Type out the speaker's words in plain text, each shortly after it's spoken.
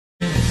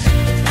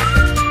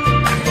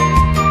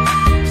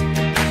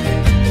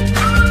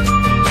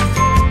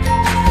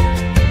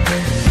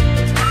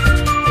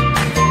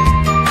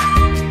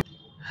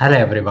Hello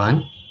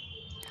everyone.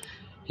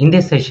 In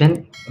this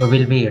session, we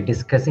will be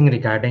discussing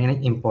regarding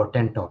an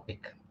important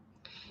topic,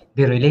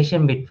 the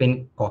relation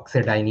between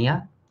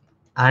coccydynia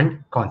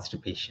and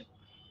constipation.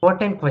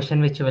 Important question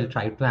which we will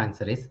try to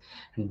answer is,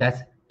 does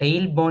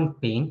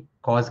tailbone pain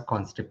cause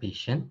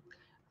constipation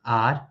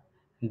or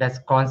does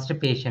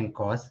constipation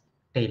cause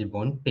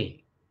tailbone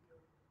pain?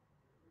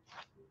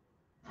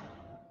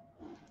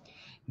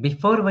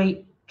 Before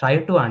we try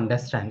to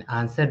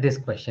answer this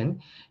question,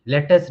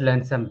 let us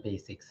learn some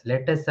basics.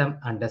 Let us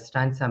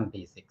understand some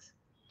basics.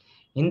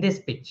 In this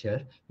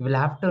picture, you will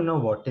have to know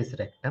what is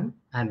rectum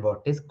and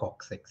what is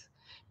coccyx.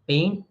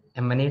 Pain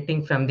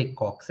emanating from the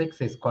coccyx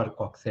is called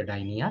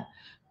coccydynia.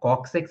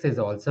 Coccyx is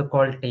also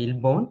called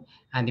tailbone,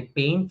 and the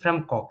pain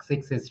from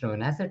coccyx is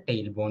known as a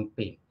tailbone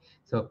pain.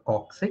 So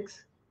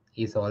coccyx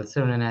is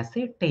also known as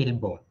a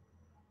tailbone.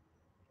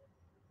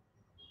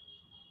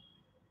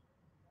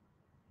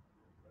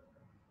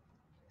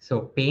 So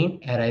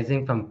pain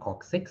arising from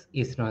coccyx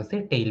is known as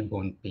a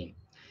tailbone pain.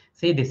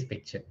 See this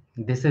picture.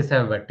 This is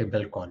a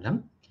vertebral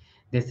column.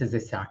 This is a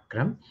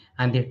sacrum,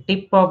 and the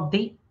tip of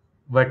the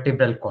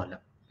vertebral column,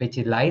 which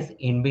lies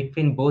in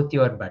between both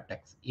your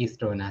buttocks, is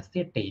known as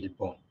the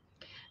tailbone.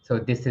 So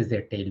this is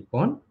the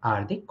tailbone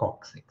or the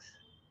coccyx.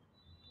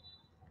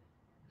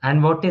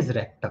 And what is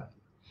rectum?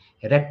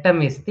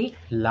 Rectum is the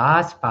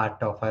last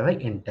part of our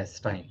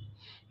intestine.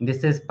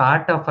 This is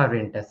part of our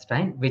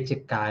intestine which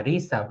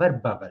carries our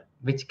bowel,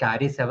 which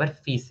carries our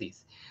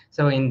feces.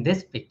 So in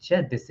this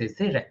picture, this is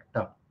the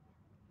rectum.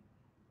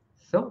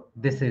 So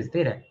this is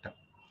the rectum.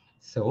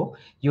 So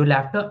you'll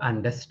have to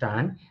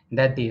understand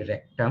that the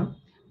rectum,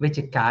 which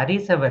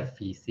carries our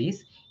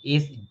feces,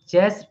 is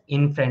just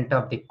in front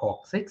of the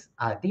coccyx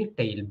or the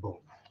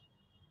tailbone.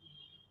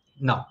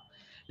 Now,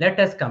 let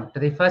us come to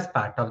the first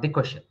part of the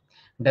question.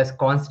 Does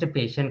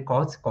constipation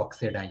cause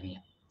coccydynia?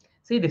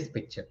 See this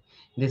picture.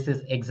 This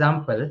is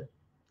example.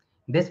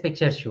 This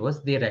picture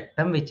shows the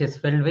rectum which is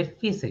filled with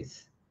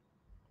feces.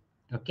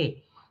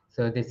 Okay,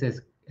 so this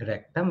is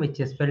rectum which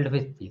is filled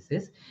with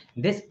feces.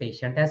 This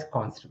patient has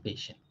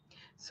constipation.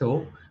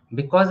 So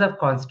because of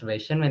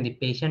constipation, when the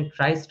patient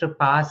tries to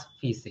pass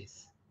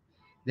feces,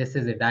 this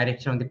is the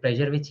direction of the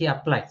pressure which he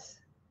applies.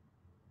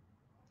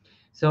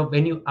 So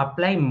when you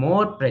apply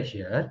more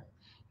pressure,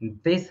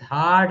 this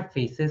hard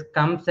feces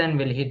comes and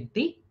will hit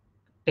the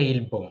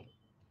tailbone.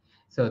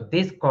 So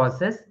this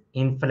causes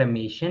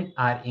inflammation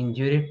or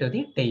injury to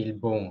the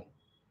tailbone.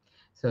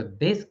 So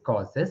this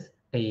causes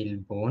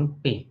tailbone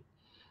pain.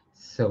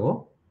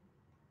 So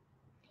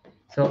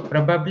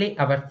probably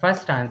our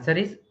first answer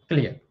is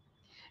clear.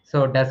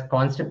 So does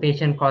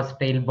constipation cause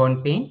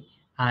tailbone pain?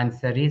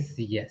 Answer is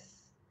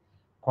yes.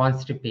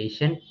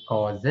 Constipation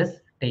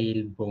causes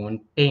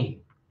tailbone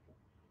pain.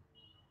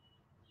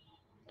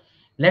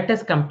 Let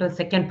us come to the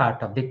second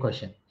part of the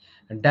question.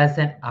 Does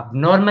an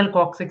abnormal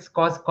coccyx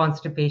cause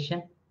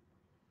constipation?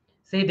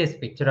 See this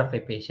picture of a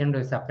patient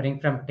who is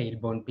suffering from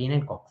tailbone pain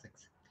and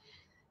coccyx.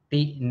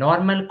 The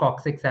normal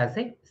coccyx has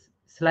a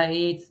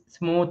slight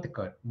smooth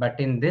curve, but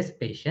in this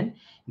patient,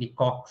 the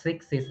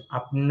coccyx is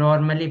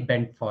abnormally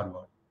bent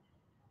forward.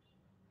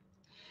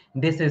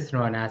 This is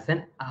known as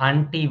an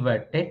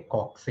anteverted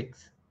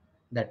coccyx.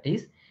 That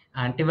is,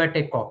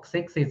 anteverted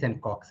coccyx is a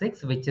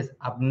coccyx which is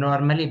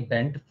abnormally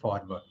bent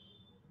forward.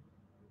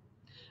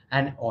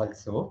 And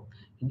also,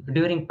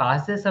 during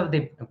passage of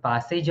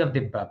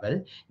the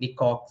bubble, the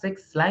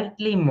coccyx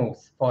slightly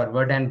moves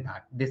forward and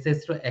back. This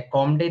is to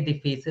accommodate the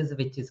feces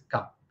which is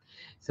come.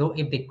 So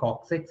if the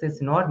coccyx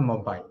is not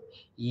mobile,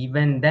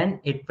 even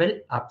then it will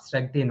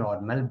obstruct the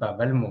normal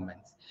bowel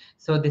movements.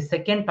 So the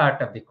second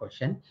part of the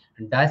question,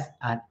 does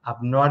an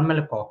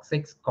abnormal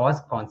coccyx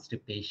cause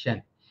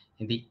constipation?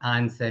 And the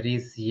answer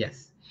is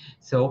yes.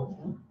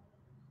 So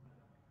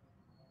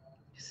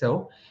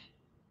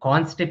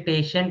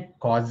constipation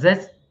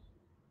causes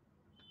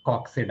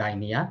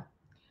coccydynia,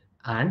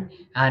 and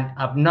an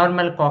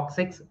abnormal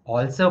coccyx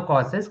also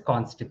causes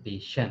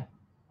constipation.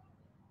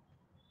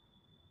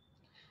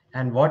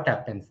 And what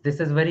happens? This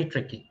is very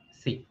tricky.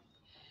 See,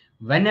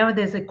 whenever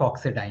there's a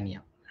coccydynia,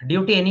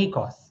 due to any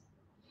cause,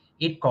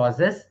 it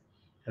causes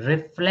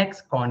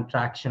reflex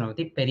contraction of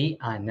the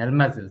perianal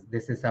muscles.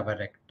 This is our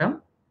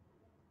rectum,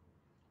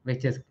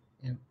 which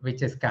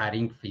is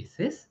carrying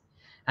feces,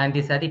 and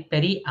these are the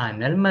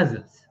perianal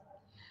muscles.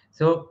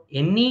 So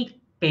any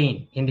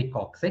pain in the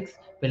coccyx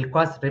will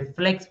cause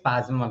reflex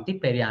spasm of the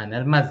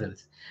perianal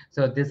muscles.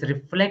 So this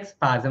reflex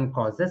spasm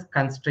causes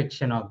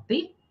constriction of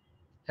the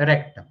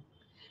rectum.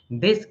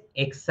 This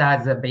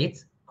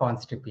exacerbates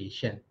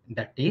constipation.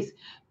 That is,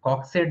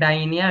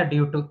 coccydynia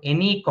due to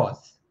any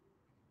cause.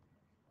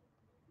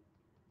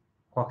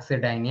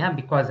 Coccydynia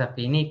because of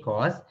any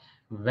cause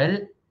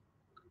will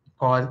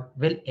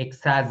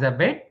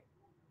exacerbate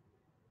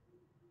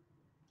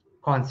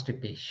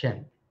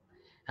constipation,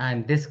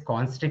 and this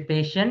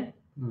constipation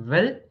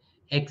will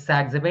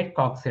exacerbate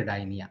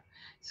coccydynia.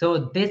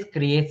 So this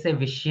creates a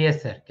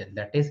vicious circle,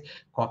 that is,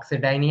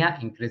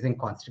 coccydynia increasing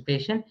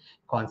constipation,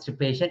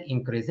 constipation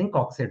increasing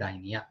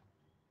coccydynia.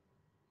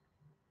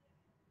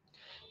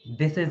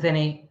 This is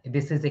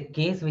a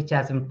case which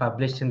has been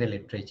published in the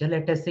literature.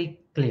 Let us see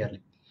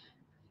clearly.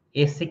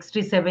 A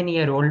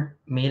 67-year-old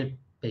male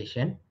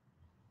patient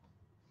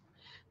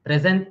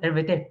presented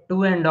with a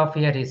 2.5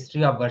 year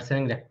history of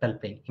worsening rectal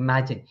pain.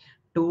 Imagine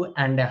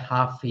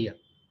 2.5 years.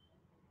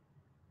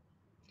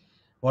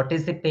 What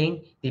is the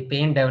pain? The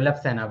pain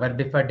develops an hour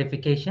before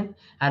defecation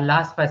and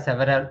lasts for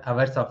several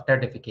hours after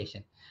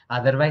defecation.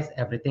 Otherwise,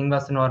 everything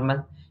was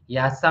normal. He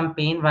has some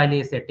pain while he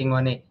is sitting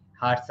on a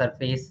hard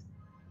surface.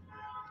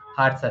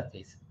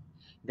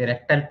 The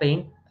rectal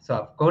pain. So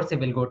of course, he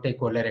will go to a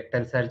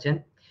colorectal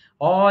surgeon.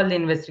 All the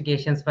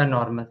investigations were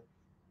normal.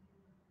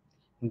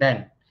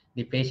 Then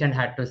the patient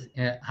had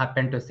to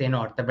happen to see an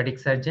orthopedic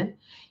surgeon.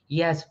 He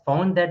has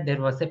found that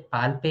there was a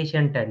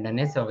palpation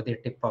tenderness over the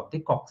tip of the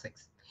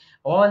coccyx.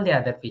 All the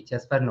other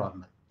features were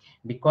normal.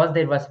 Because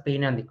there was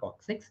pain on the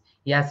coccyx,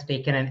 he has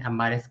taken an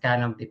MRI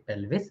scan of the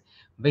pelvis,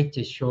 which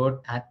showed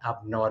an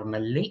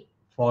abnormally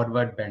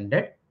forward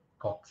bended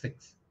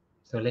coccyx.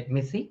 So let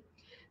me see.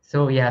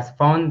 So he has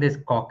found this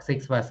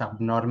coccyx was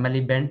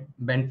abnormally bent,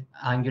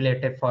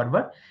 angulated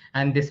forward,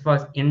 and this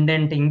was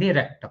indenting the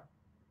rectum.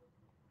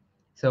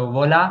 So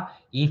voila,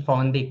 he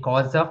found the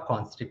cause of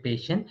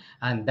constipation,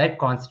 and that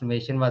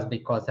constipation was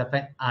because of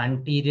an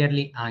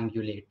anteriorly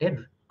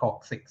angulated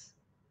coccyx.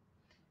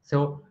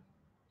 So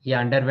he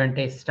underwent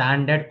a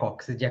standard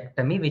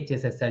coccygyectomy, which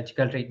is a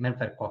surgical treatment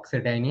for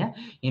coccydynia,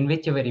 in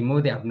which we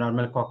remove the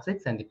abnormal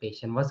coccyx and the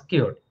patient was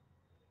cured.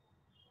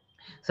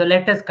 So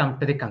let us come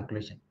to the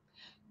conclusion.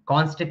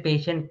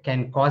 Constipation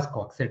can cause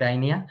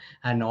coccydynia,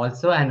 and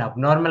also an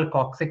abnormal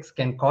coccyx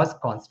can cause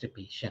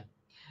constipation.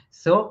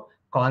 So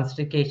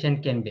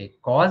constipation can be a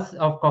cause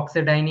of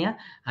coccydynia,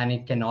 and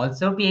it can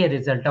also be a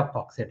result of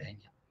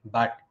coccydynia.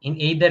 But in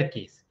either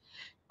case,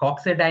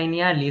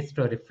 coccydynia leads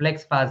to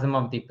reflex spasm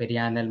of the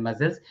perianal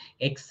muscles,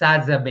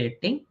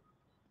 exacerbating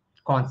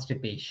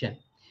constipation.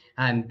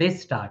 And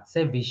this starts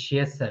a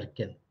vicious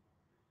circle.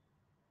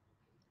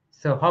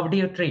 So how do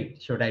you treat?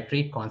 Should I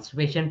treat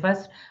constipation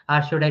first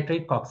or should I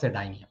treat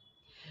coccydynia?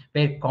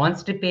 Where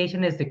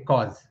constipation is the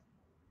cause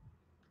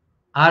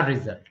or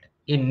result,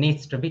 it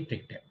needs to be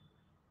treated.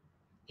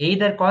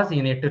 Either cause,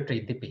 you need to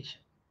treat the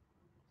patient.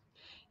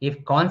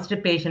 If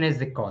constipation is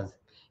the cause,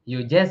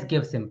 you just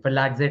give simple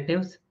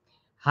laxatives,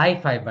 high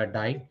fiber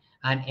diet,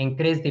 and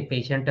encourage the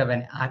patient to have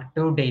an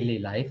active daily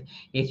life.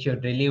 It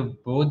should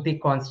relieve both the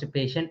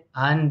constipation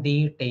and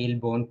the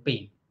tailbone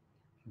pain.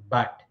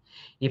 But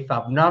if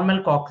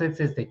abnormal coccyx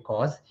is the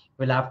cause,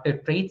 we'll have to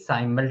treat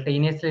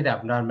simultaneously the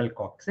abnormal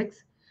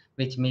coccyx,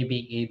 which may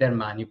be either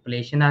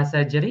manipulation or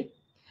surgery,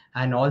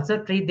 and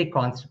also treat the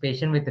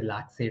constipation with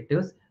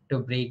laxatives to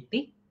break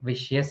the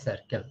vicious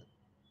circle.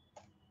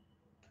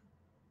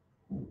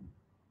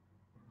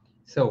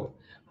 So,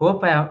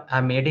 hope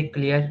I made it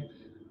clear.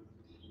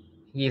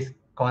 Is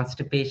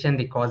constipation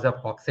the cause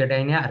of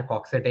coccydynia or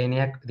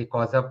coccydynia the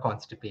cause of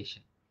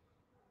constipation?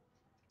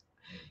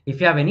 If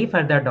you have any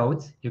further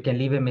doubts, you can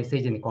leave a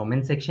message in the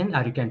comment section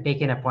or you can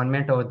take an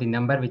appointment over the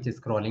number which is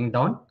scrolling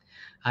down.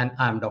 And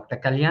I'm Dr.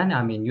 Kalyan.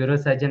 I'm a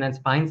neurosurgeon and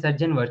spine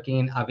surgeon working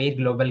in Aware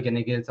Global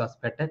Gynecology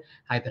Hospital,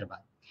 Hyderabad.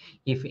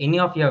 If any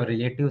of your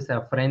relatives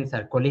or friends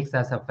or colleagues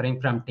are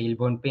suffering from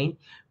tailbone pain,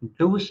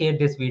 do share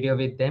this video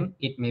with them.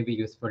 It may be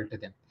useful to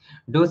them.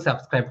 Do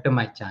subscribe to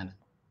my channel.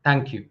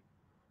 Thank you.